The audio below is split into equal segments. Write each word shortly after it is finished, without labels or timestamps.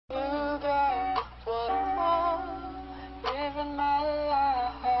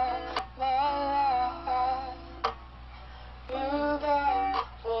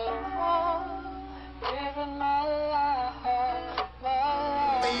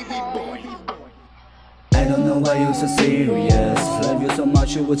I don't know why you so serious. Love you so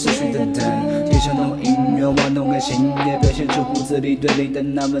much， 我持续的等。听相同音乐，望同个星夜，表现出骨子里对你的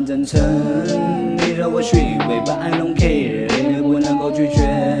那份真诚。你说我虚伪 ，But I don't care， 甜美不能够拒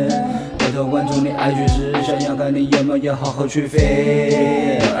绝。偷偷关注你IG只是想要看你有没有好好去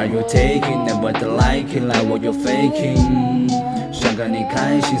飞。Are you taking and what liking like what you faking？ 想看你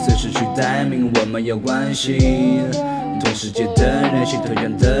开心，随时去待命，我没有关系。同世界的人，信同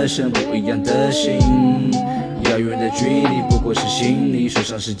样的神，不一样的心。遥远的距离，不过是心理，受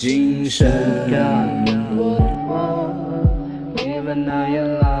伤是精神。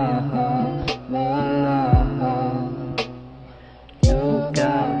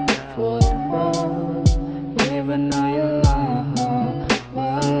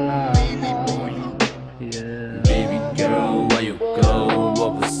Baby girl, where you go？ 我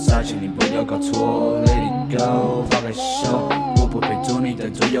不是渣，请你不要搞错。Let it go， 放开手，我不配做你的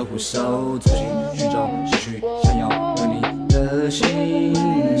左右护手。重新寻找失去想要有你的心，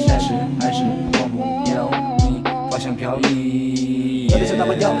但是还是忘不了你发香飘逸。到底是哪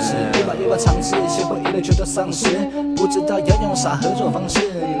个钥匙？一把一把尝试，心灰意冷全都丧失。不知道要用啥何种方式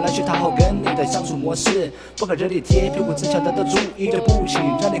来去讨好跟你的相处模式。不该热脸贴屁股，只想得到注意。对不起，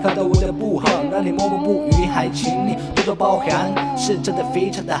让你看到我的不好，让你默默不语，还请你多多包涵。是真的非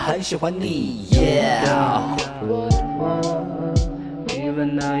常的很喜欢你。Yeah。你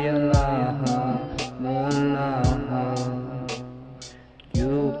们那样啦。